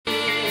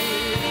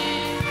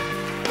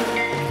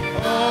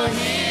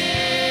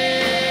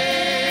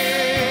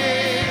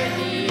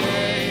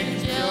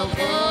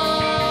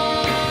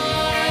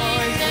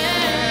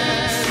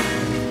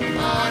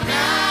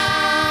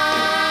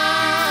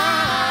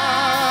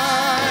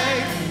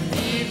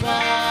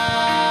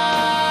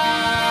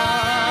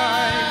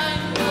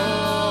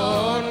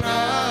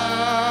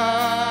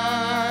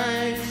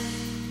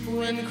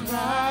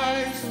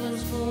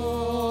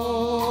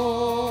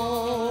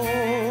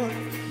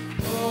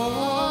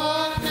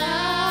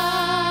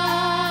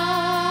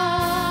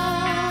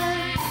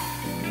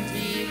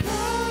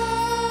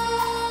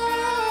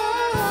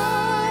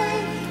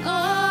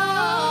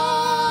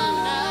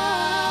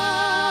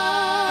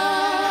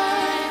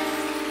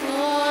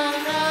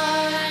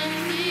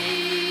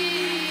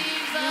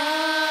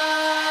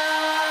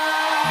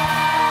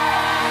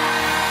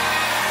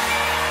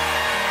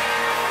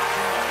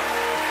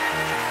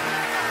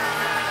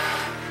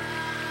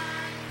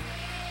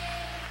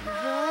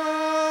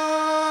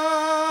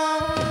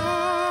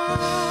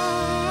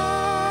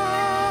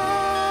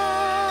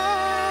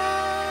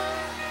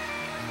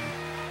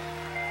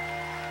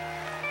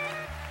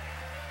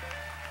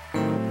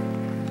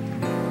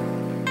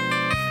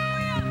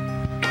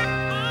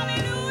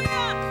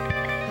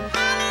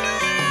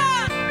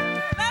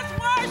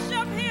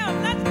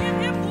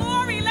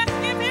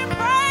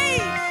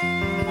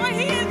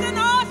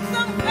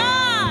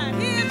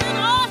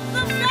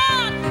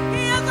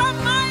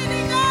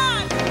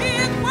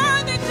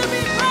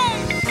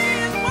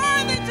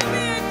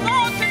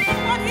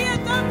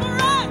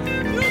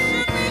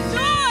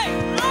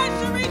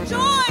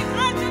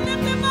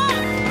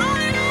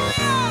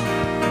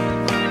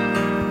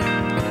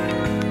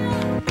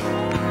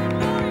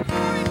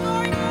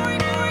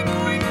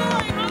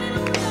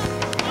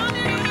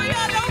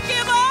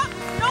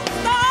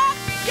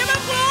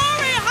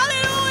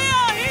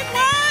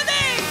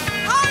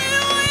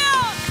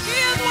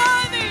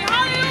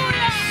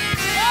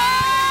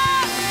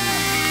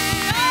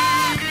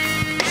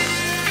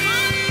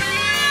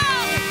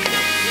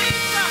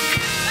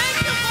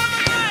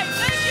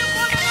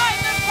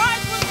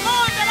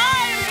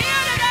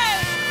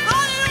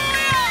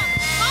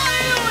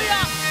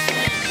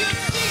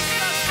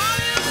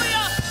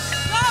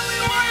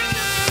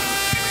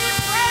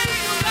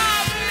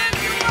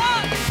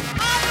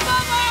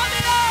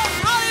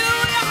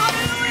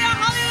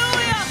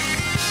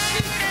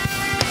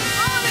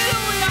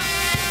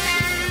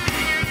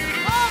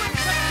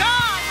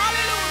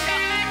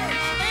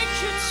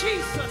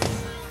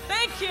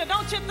Hallelujah.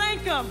 Don't you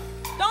thank him?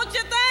 Don't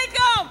you thank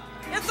him?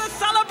 It's a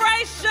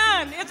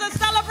celebration. It's a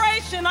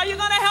celebration. Are you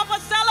going to help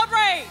us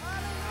celebrate?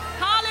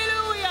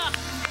 Hallelujah.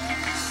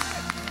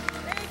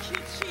 Thank you,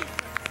 Jesus.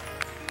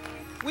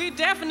 We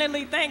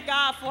definitely thank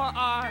God for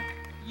our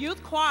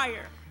youth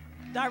choir,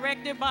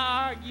 directed by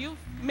our youth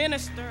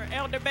minister,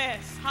 Elder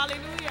Bess.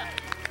 Hallelujah.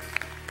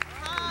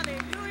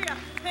 Hallelujah.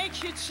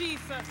 Thank you,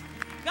 Jesus.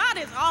 God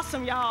is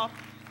awesome, y'all.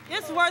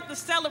 It's worth the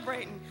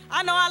celebrating.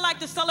 I know I like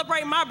to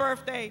celebrate my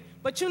birthday,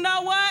 but you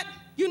know what?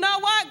 You know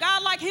what?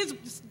 God like his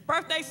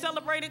birthday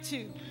celebrated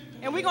too.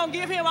 And we're going to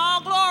give him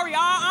all glory,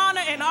 all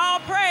honor, and all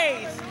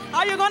praise.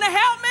 Are you going to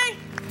help me?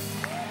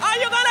 Are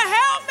you going to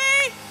help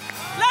me?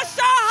 Let's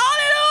shout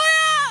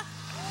hallelujah.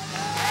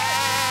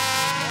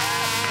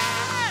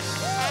 Yes.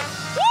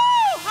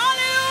 Woo!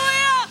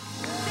 Hallelujah.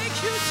 Thank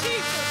you,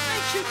 Jesus.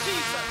 Thank you,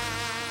 Jesus.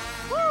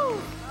 Woo!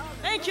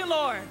 Thank you,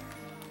 Lord.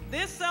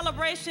 This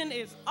celebration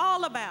is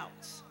all about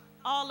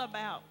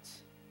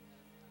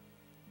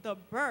the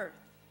birth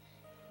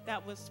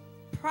that was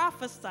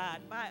prophesied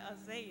by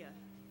Isaiah.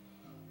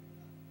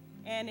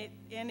 And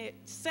it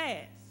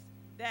says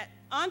that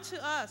unto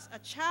us a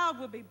child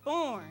will be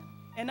born,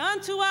 and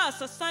unto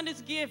us a son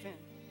is given.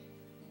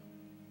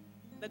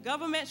 The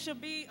government shall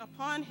be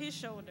upon his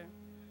shoulder,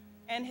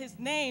 and his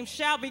name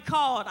shall be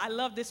called, I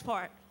love this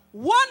part,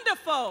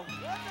 Wonderful.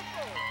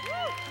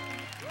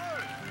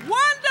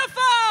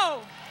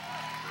 Wonderful.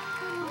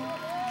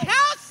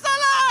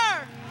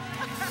 Counselor.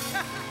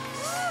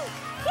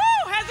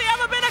 Woo! Has he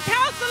ever been a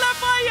counselor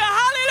for you?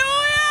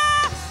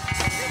 Hallelujah!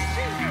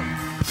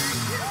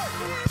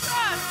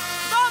 Jesus.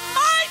 The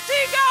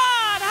mighty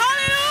God.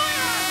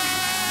 Hallelujah!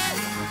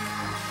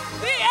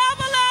 The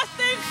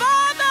everlasting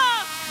Father.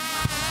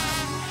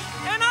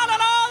 And out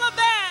of all of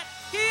that,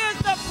 he is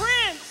the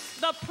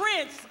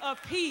Prince of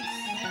Peace.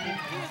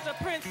 He is the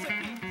Prince of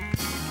Peace.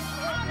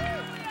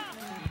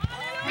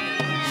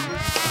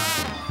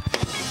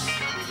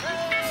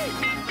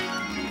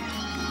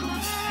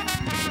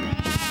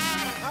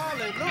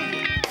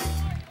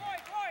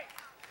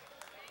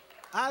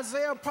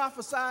 Isaiah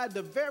prophesied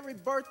the very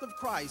birth of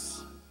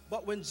Christ,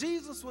 but when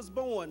Jesus was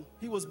born,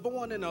 he was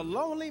born in a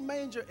lonely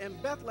manger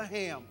in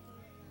Bethlehem.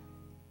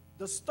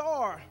 The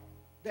star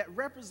that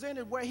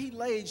represented where he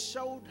laid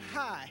showed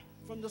high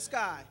from the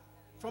sky,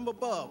 from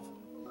above.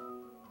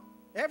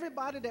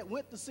 Everybody that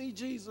went to see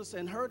Jesus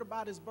and heard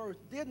about his birth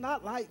did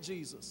not like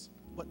Jesus,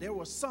 but there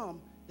were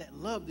some that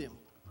loved him.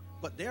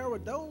 But there were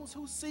those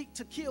who seek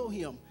to kill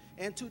him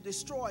and to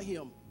destroy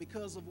him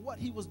because of what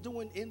he was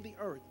doing in the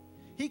earth.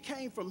 He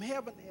came from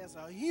heaven as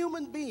a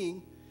human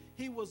being.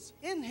 He was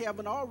in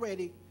heaven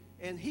already,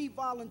 and he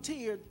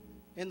volunteered,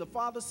 and the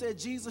Father said,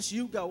 Jesus,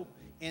 you go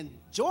and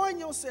join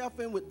yourself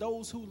in with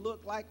those who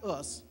look like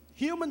us,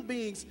 human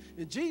beings.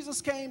 And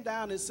Jesus came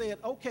down and said,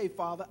 okay,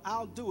 Father,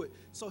 I'll do it.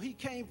 So he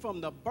came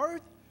from the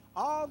birth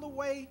all the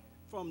way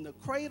from the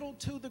cradle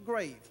to the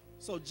grave.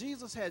 So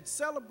Jesus had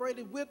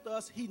celebrated with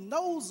us. He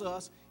knows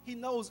us. He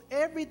knows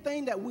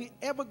everything that we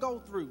ever go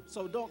through.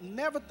 So don't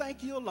never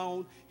think you're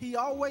alone. He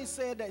always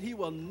said that he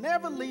will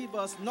never leave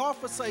us nor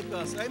forsake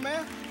us.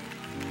 Amen?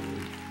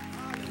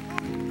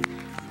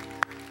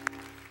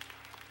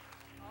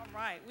 All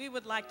right. We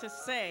would like to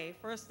say,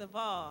 first of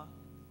all,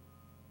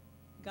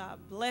 God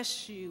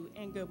bless you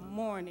and good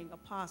morning,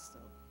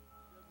 Apostle.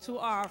 To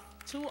our,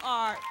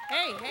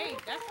 hey,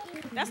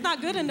 that's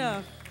not good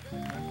enough.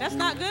 That's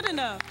not good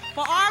enough.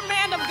 For our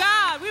man of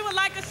God, we would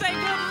like to say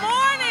good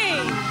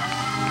morning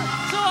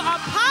to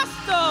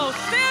Apostle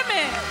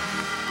Simmons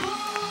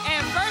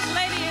and First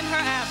Lady in her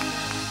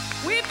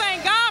absence. We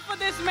thank God for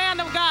this man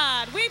of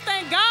God. We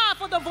thank God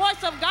for the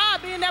voice of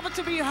God being able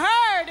to be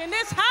heard in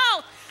this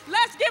house.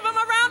 Let's give him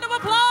a round of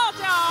applause,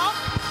 y'all.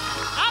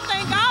 I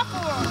thank God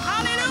for him.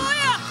 Hallelujah.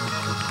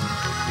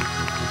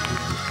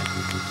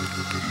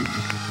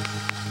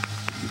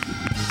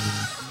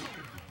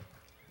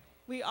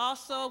 We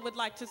also would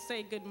like to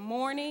say good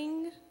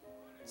morning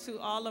to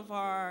all of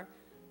our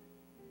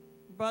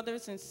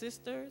brothers and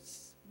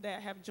sisters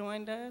that have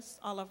joined us,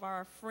 all of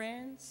our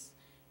friends,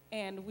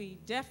 and we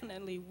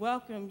definitely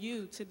welcome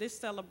you to this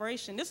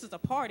celebration. This is a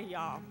party,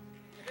 y'all.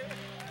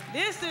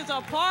 This is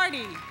a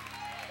party.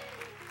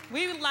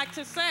 We would like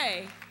to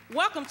say,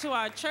 welcome to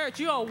our church.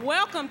 You are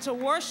welcome to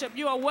worship.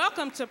 You are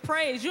welcome to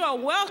praise. You are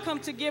welcome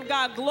to give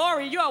God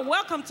glory. You are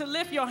welcome to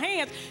lift your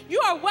hands. You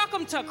are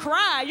welcome to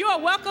cry. You are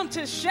welcome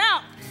to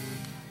shout.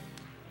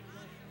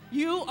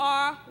 You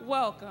are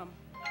welcome.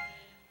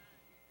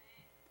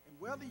 And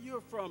whether you're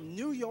from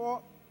New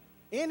York,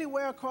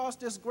 anywhere across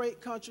this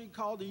great country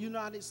called the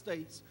United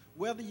States,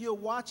 whether you're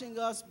watching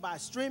us by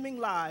streaming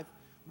live,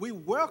 we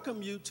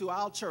welcome you to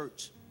our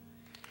church.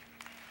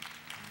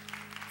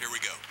 Here we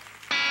go.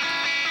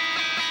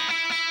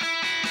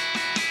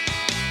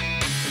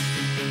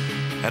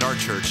 At our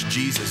church,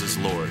 Jesus is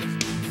Lord.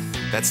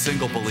 That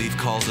single belief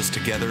calls us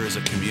together as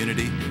a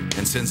community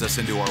and sends us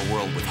into our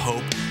world with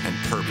hope and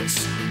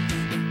purpose.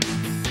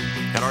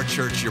 At our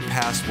church, your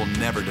past will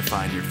never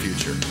define your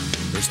future.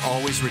 There's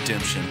always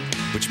redemption,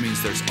 which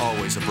means there's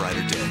always a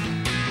brighter day.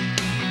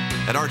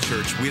 At our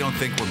church, we don't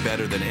think we're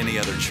better than any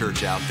other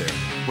church out there.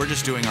 We're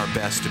just doing our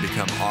best to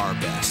become our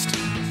best.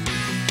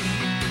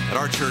 At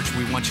our church,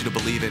 we want you to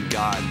believe in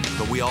God,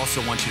 but we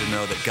also want you to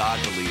know that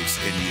God believes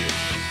in you.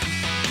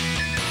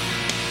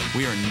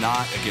 We are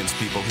not against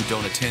people who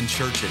don't attend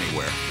church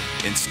anywhere.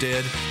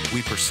 Instead,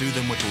 we pursue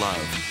them with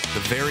love, the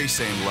very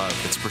same love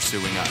that's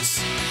pursuing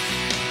us.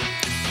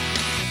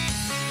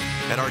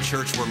 At our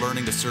church, we're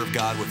learning to serve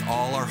God with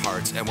all our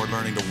hearts, and we're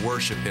learning to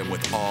worship Him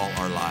with all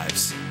our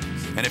lives.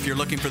 And if you're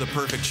looking for the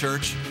perfect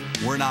church,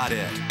 we're not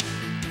it.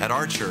 At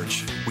our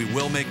church, we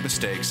will make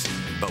mistakes,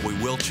 but we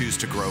will choose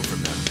to grow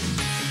from them.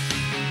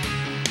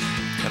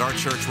 At our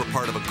church, we're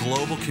part of a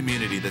global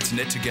community that's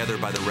knit together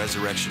by the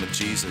resurrection of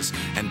Jesus.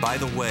 And by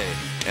the way,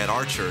 at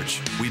our church,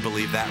 we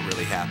believe that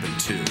really happened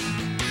too.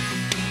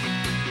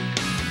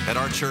 At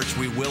our church,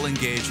 we will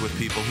engage with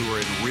people who are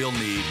in real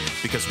need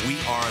because we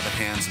are the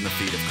hands and the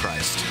feet of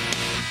Christ.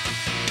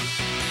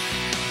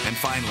 And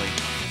finally,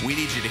 we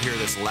need you to hear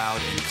this loud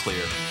and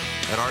clear.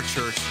 At our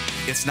church,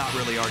 it's not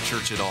really our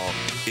church at all.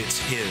 It's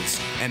His.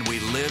 And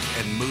we live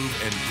and move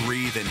and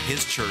breathe in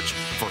His church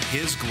for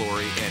His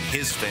glory and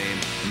His fame,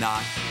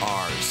 not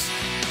ours.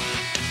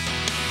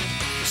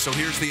 So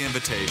here's the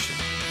invitation.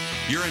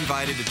 You're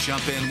invited to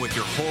jump in with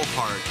your whole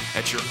heart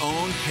at your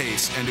own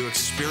pace and to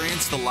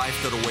experience the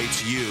life that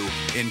awaits you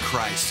in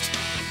Christ.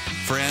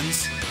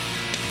 Friends,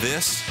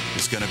 this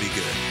is going to be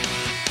good.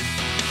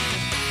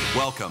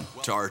 Welcome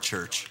to our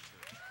church.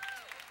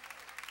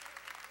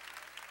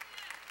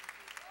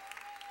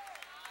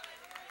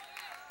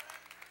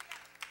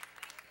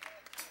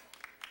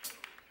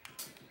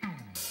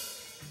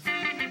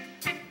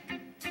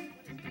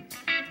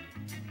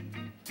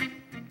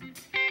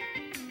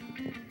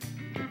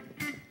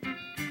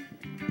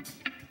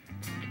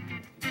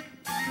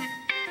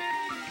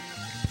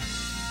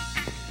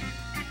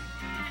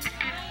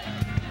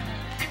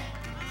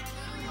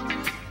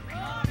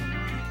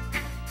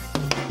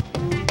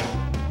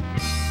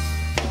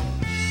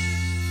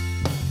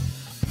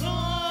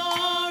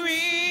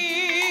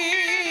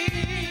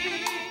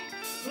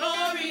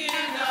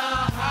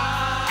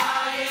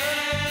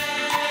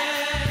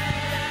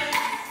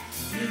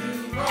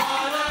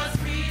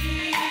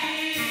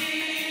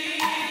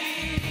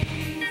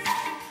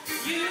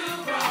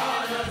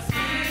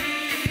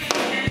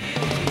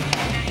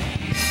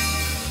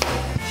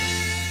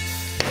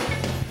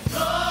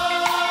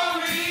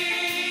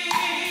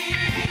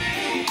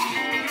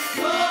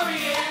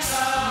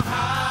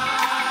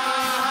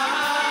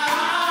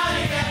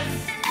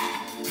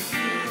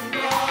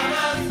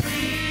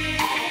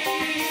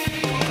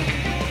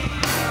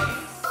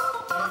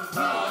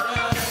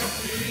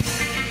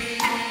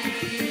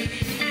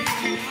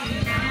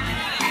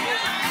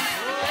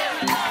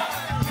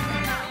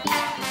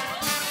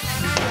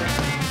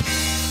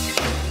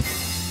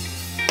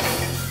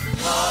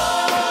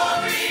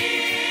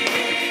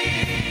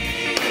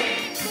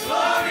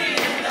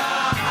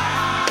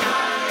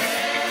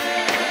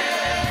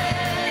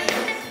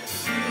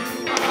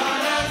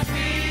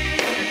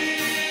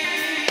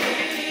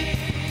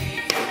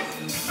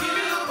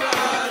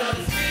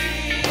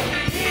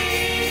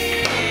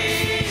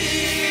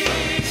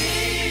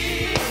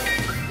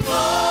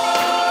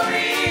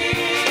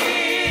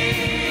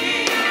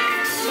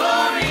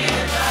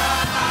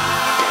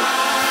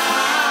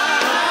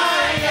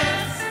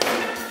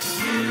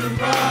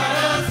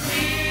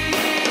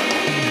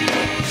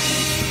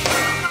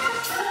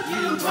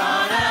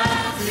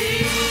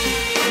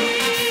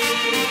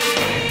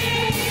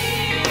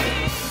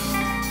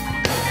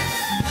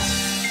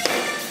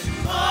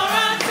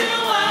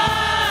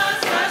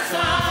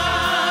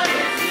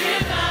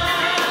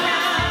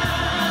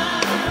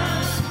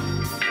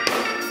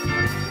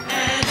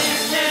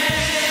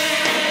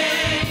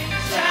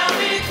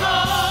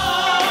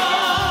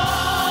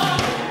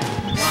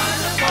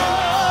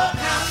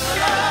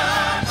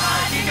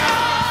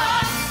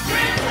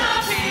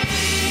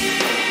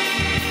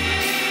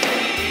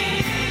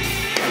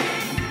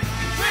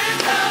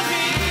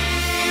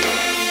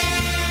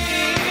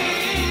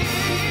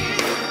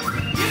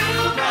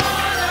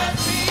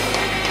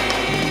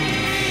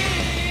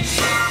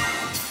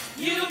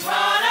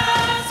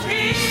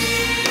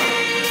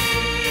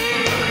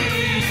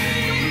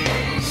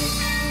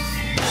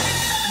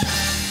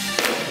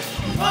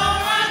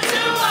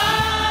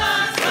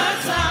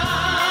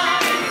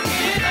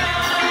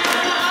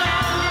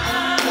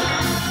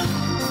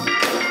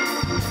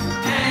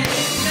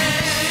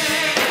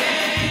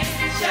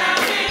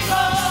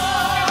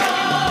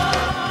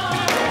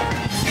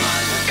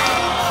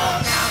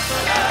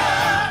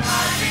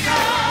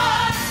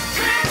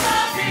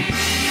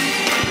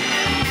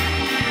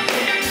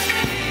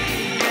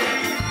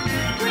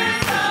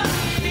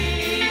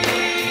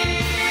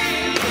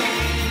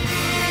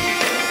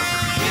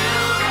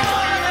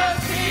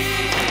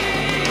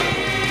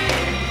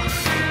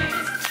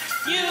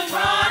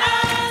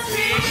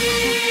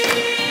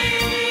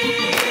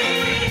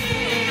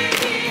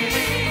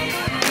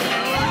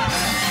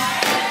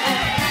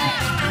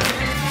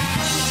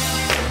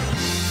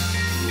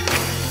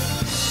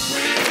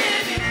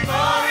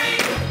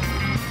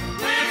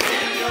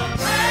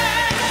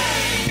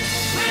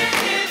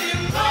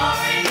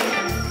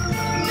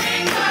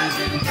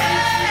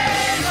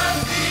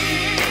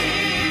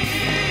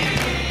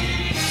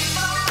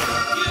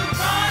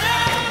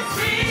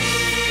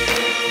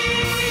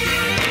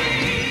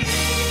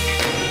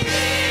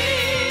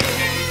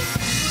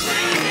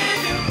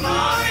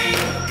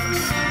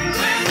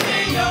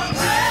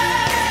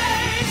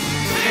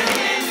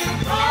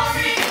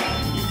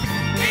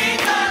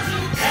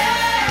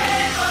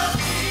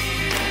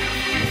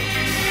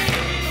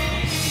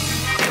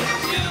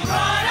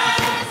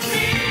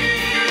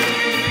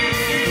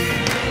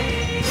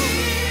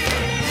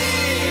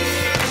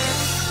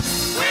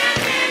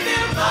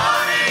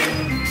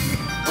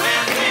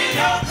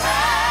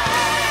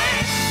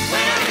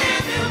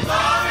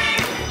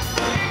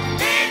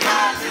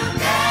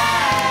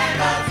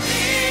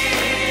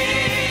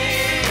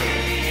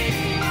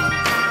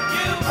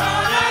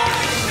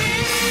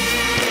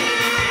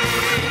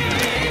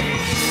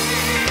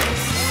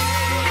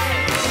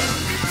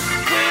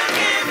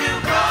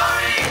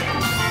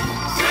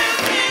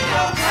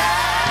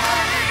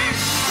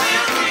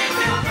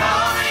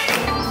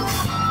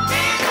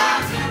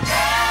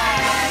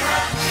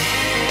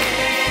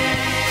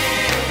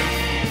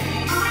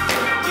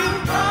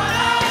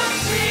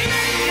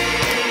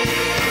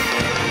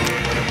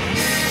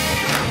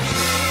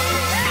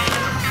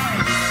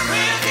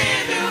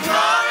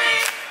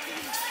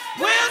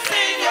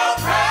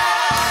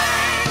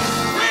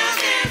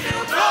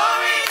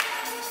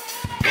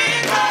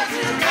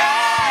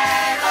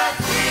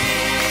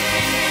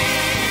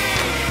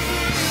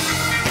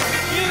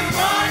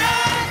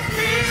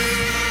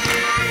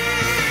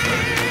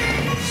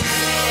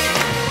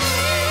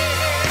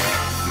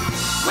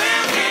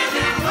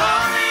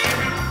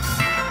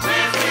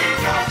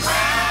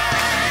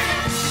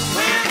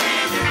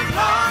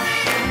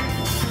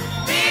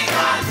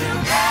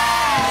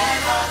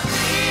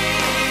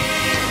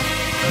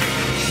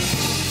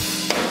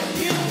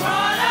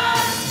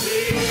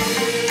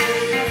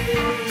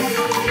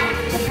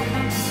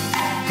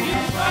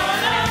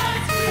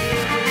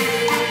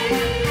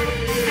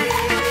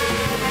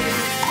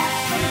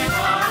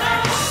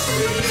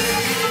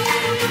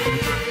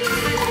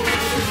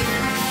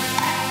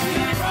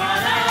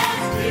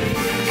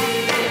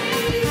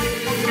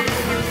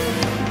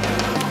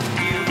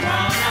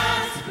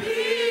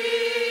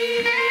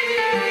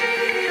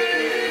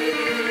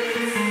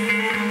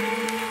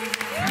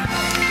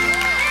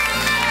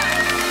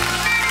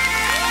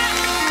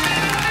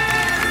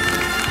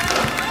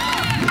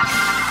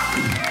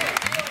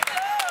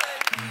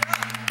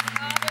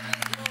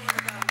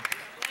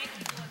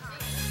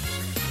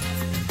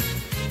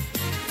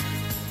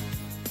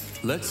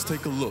 let's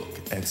take a look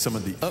at some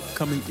of the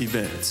upcoming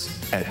events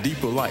at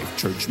Deeper Life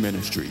Church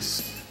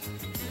Ministries.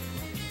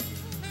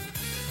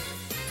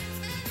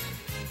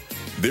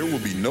 There will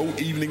be no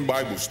evening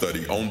Bible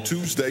study on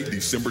Tuesday,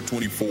 December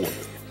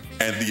 24th,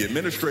 and the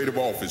administrative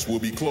office will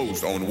be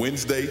closed on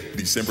Wednesday,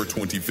 December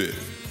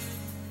 25th.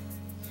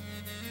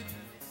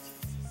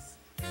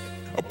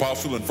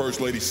 Apostle and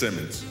First Lady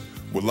Simmons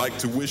would like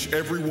to wish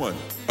everyone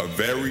a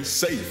very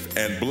safe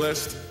and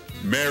blessed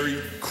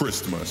Merry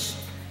Christmas.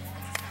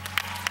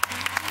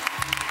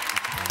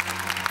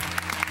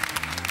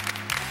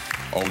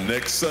 On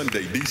next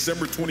Sunday,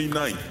 December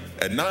 29th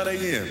at 9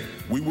 a.m.,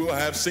 we will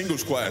have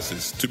singles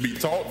classes to be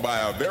taught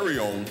by our very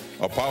own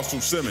Apostle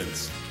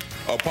Simmons.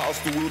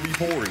 Apostle will be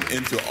pouring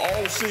into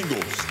all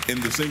singles in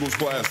the singles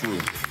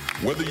classroom.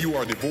 Whether you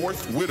are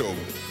divorced, widowed,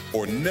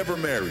 or never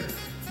married,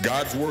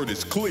 God's word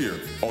is clear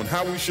on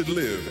how we should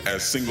live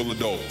as single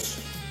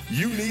adults.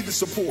 You need the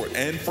support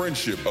and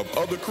friendship of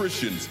other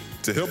Christians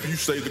to help you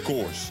stay the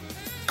course.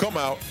 Come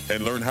out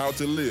and learn how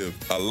to live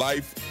a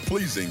life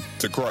pleasing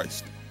to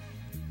Christ.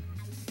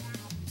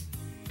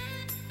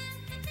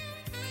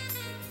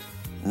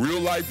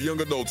 Real Life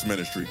Young Adults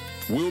Ministry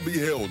will be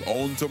held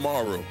on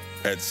tomorrow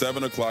at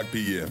 7 o'clock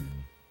p.m.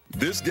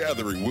 This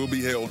gathering will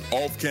be held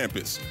off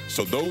campus,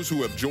 so those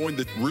who have joined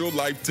the Real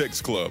Life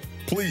Text Club,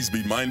 please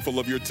be mindful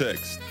of your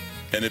text.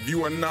 And if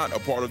you are not a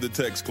part of the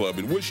Text Club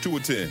and wish to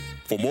attend,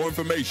 for more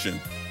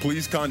information,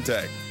 please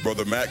contact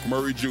Brother Mac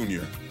Murray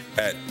Jr.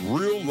 at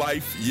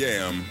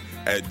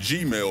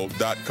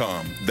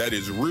reallifeyam@gmail.com. That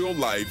is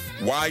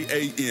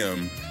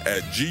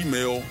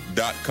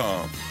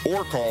reallifeyam@gmail.com.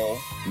 Or call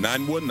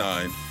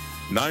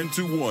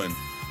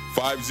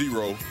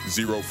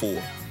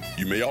 919-921-5004.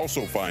 You may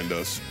also find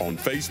us on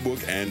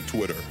Facebook and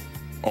Twitter.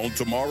 On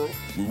tomorrow,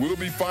 we will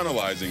be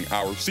finalizing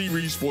our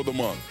series for the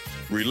month,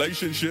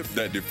 Relationship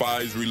That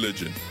Defies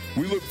Religion.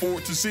 We look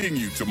forward to seeing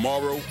you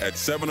tomorrow at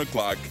 7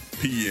 o'clock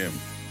p.m.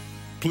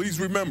 Please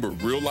remember,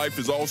 Real Life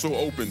is also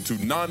open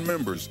to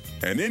non-members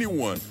and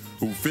anyone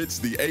who fits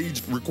the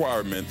age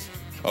requirements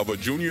of a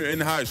junior in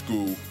high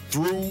school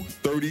through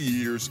 30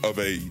 years of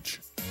age.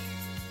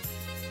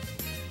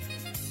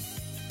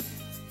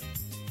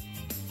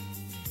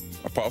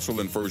 Apostle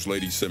and First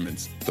Lady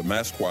Simmons, the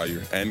Mass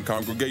Choir, and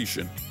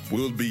congregation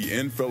will be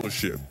in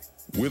fellowship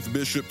with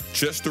Bishop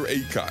Chester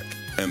Aycock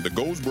and the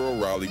Goldsboro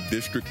Raleigh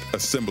District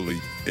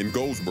Assembly in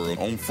Goldsboro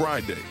on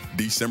Friday,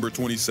 December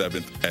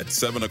 27th at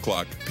 7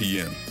 o'clock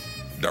p.m.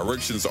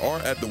 Directions are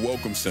at the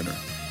Welcome Center.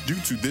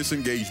 Due to this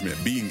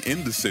engagement being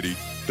in the city,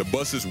 the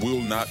buses will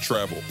not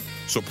travel.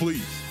 So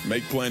please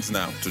make plans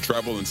now to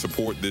travel and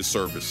support this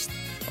service.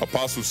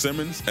 Apostle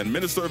Simmons and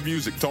Minister of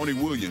Music Tony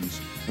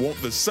Williams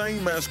want the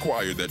same mass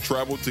choir that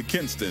traveled to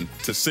Kinston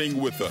to sing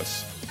with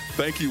us.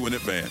 Thank you in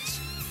advance.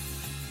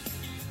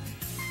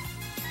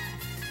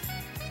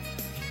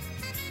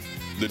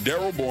 The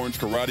Darrell Barnes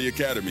Karate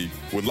Academy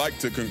would like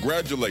to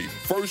congratulate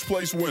first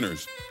place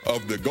winners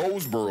of the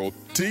Goldsboro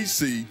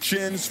TC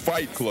Chins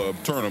Fight Club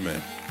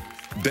tournament.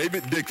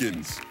 David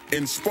Dickens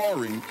in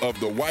sparring of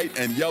the white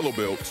and yellow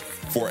belts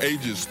for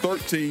ages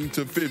 13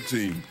 to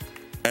 15.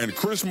 And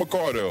Chris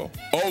McCardell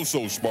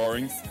also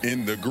sparring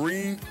in the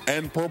green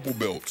and purple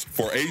belts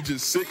for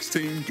ages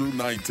 16 through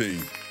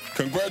 19.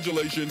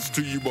 Congratulations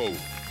to you both.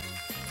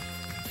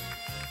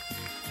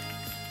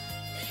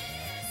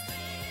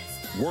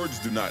 Words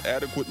do not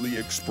adequately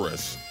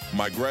express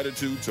my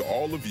gratitude to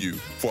all of you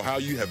for how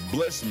you have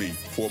blessed me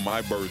for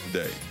my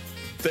birthday.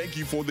 Thank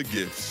you for the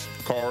gifts,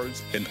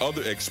 cards, and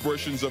other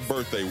expressions of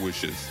birthday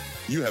wishes.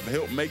 You have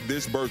helped make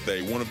this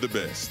birthday one of the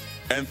best.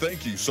 And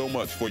thank you so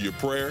much for your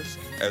prayers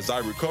as I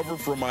recover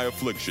from my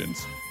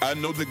afflictions. I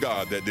know the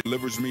God that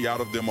delivers me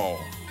out of them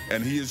all,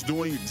 and he is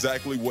doing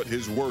exactly what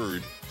his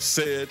word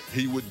said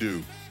he would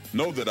do.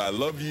 Know that I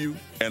love you,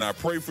 and I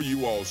pray for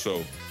you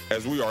also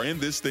as we are in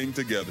this thing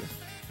together.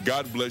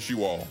 God bless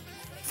you all.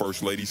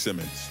 First Lady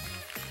Simmons.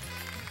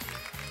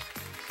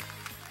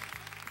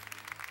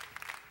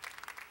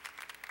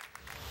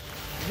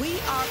 We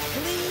are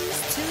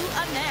pleased to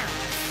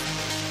announce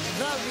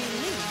the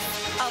release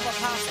of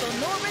Apostle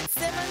Norman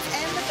Simmons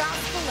and the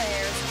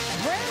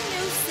Gospelaires' brand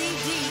new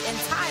CD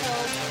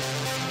entitled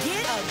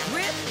Get a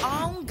Grip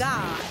on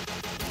God.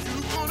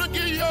 You're gonna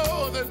get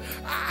yours and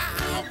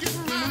I'll get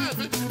mine,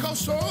 because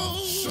so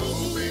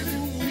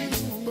many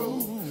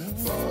people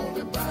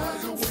falling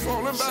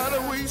by the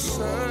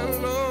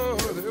wayside,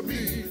 Lord, help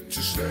me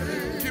to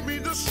stay. Give me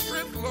the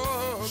strength,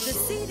 Lord. The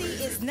CD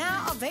is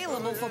now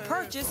available for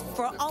purchase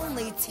for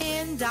only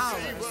 $10.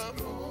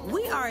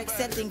 We are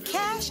accepting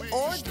cash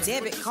or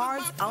debit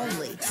cards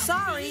only.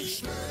 Sorry,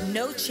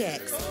 no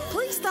checks.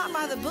 Please stop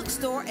by the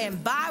bookstore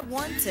and buy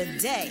one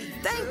today.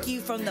 Thank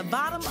you from the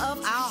bottom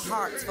of our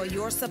hearts for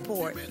your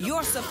support.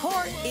 Your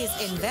support is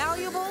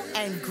invaluable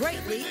and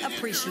greatly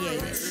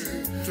appreciated.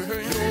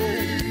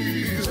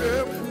 Please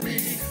help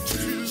me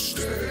to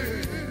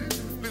stay.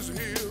 Listen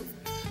here,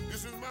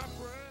 this is my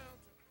prayer.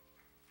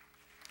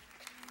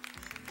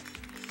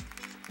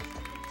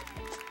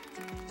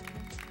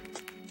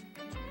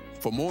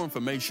 For more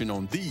information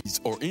on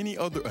these or any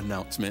other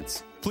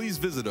announcements, Please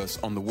visit us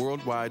on the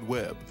World Wide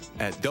Web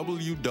at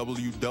www.dlcm.org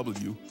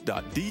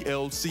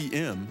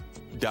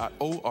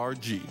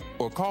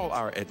or call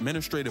our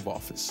administrative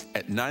office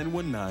at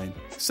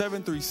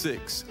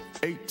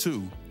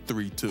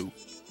 919-736-8232.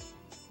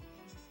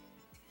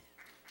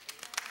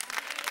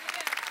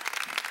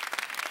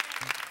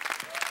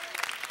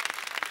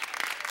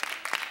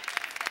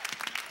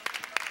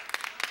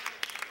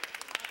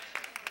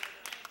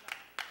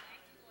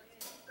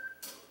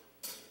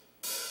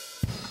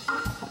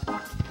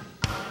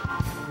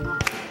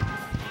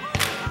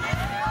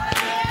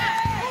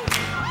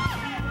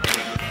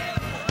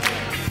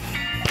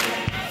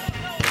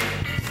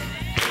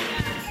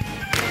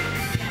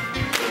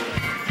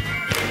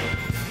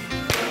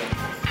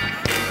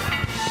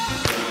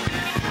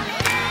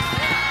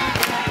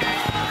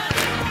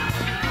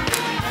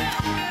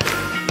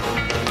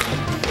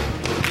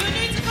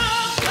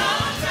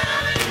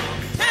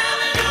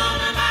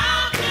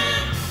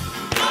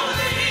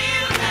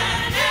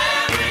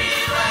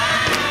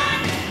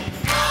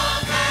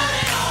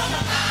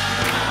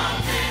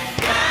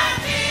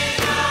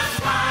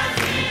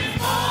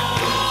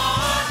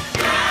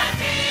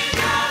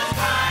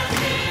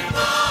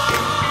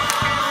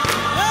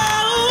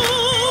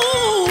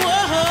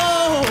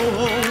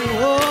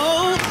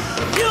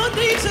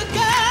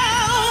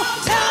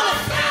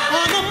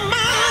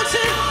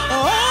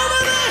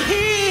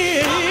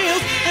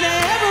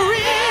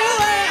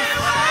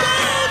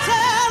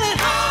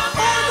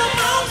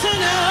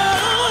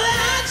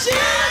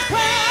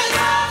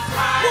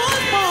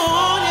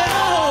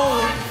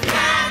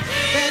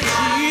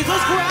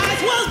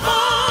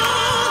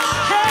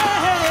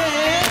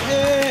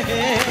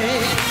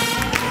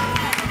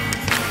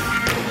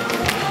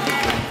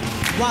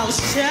 While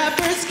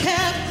shepherds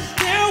kept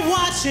their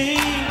watching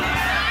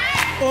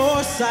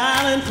o'er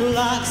silent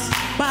flocks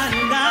by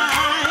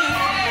night,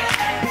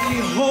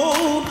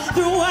 behold,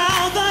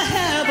 throughout the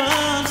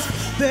heavens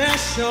there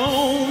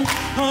shone a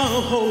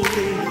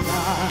holy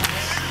light.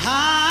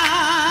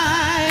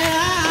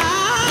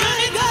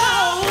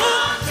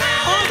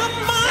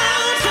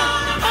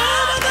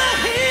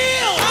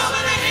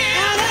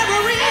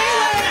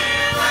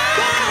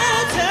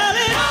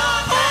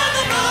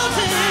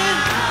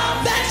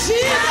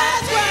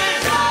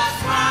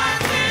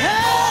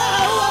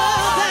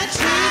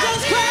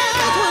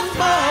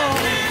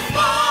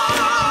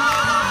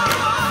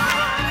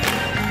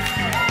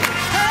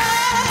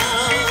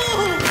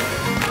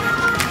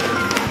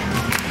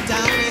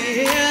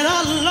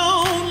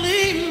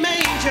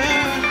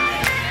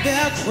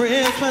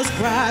 Christmas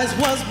Christ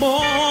was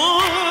born.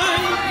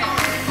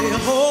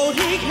 Behold,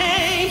 he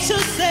came to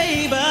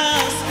save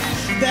us.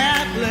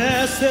 That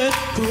blessed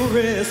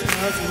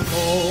Christmas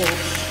morn.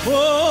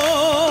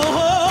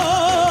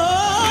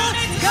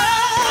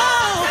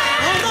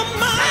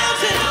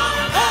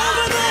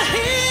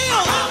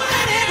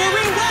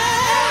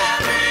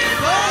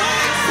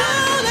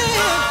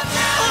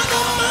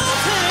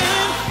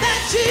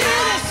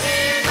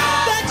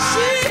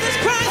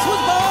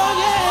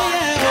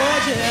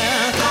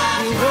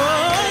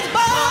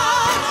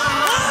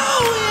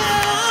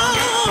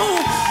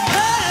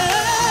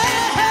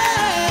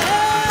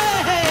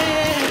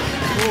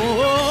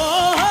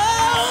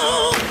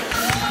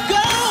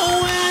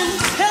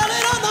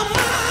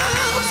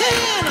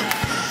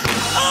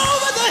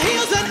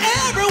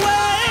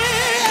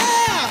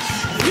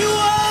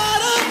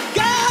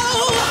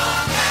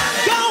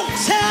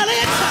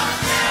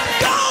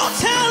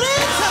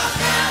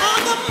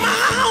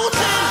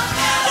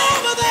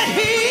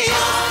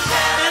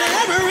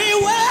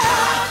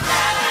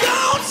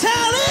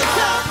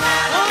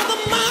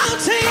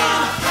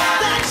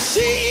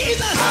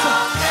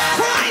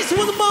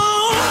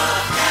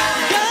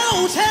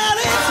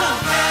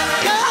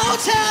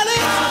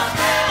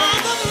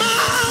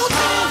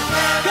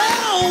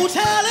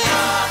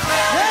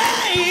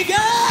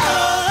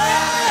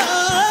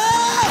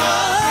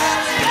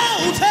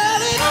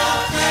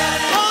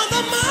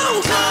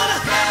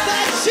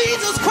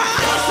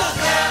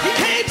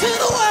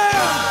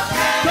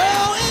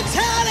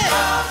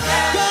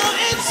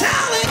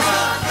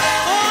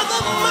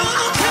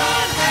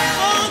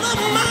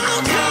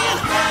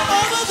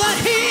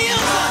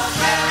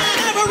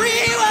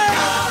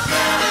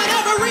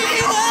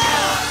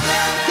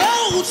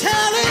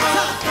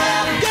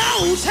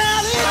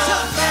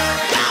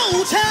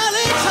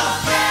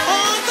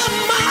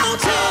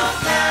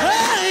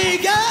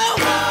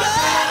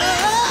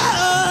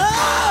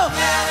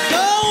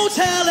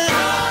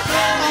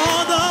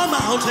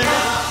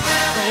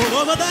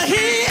 Over the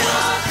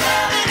hills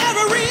and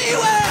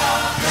everywhere.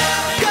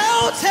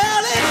 Go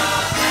tell it.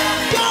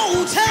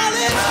 Go tell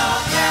it.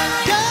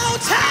 Go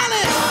tell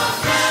it.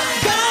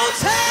 Go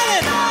tell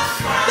it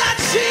that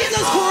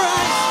Jesus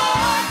Christ.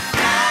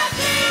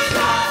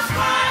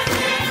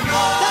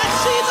 That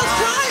Jesus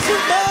Christ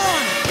was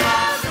born.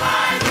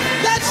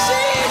 That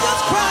Jesus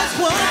Christ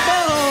was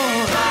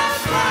born.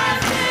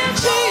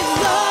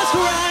 Jesus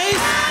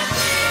Christ.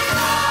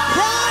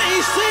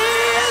 Christ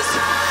is.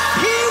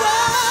 He was.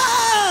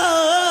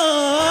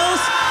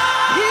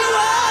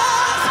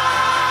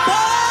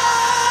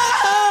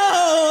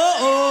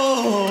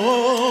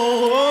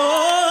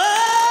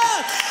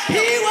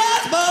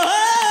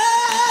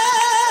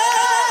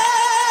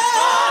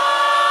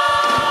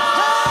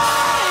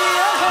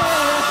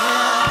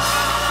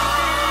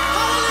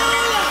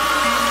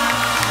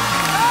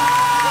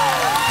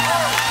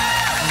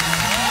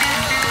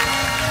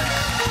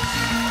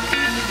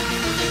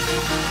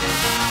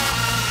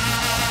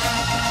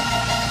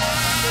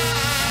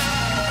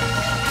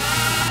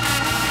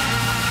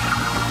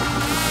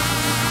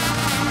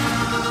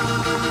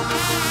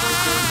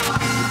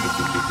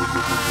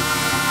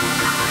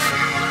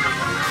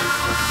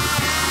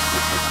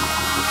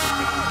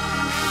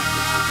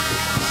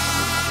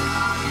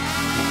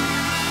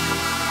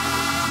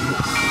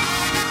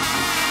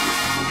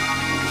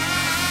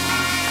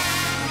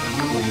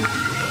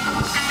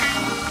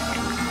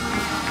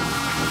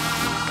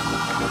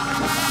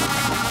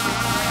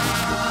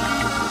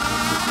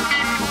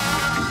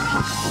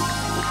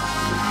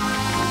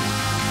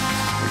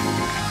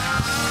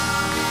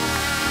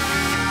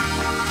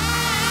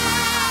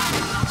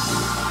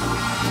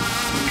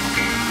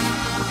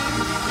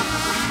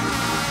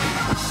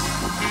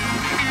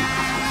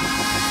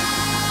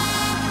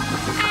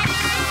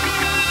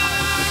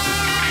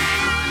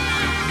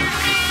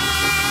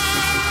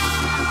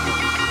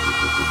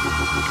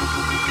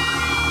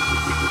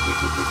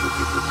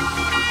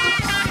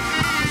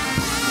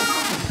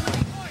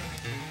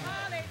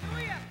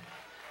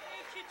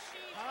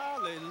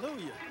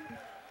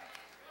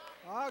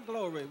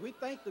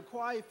 we thank the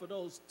choir for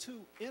those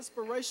 2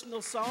 inspirational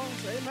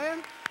songs.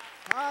 Amen.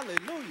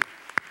 Hallelujah.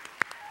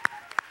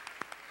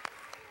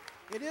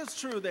 It is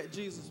true that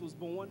Jesus was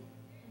born.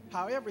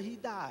 However, he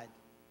died.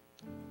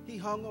 He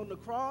hung on the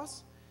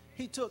cross.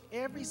 He took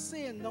every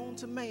sin known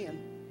to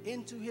man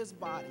into his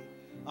body.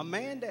 A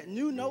man that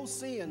knew no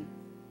sin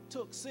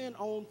took sin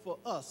on for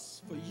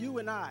us, for you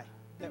and I,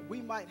 that we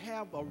might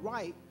have a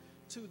right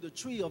to the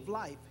tree of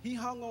life. He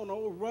hung on an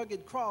old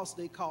rugged cross,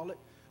 they call it,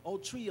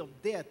 old tree of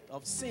death,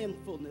 of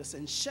sinfulness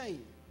and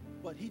shame.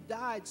 But he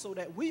died so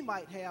that we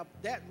might have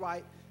that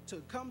right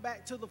to come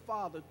back to the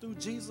Father through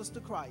Jesus the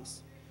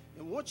Christ.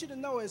 And I want you to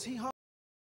know, as he hung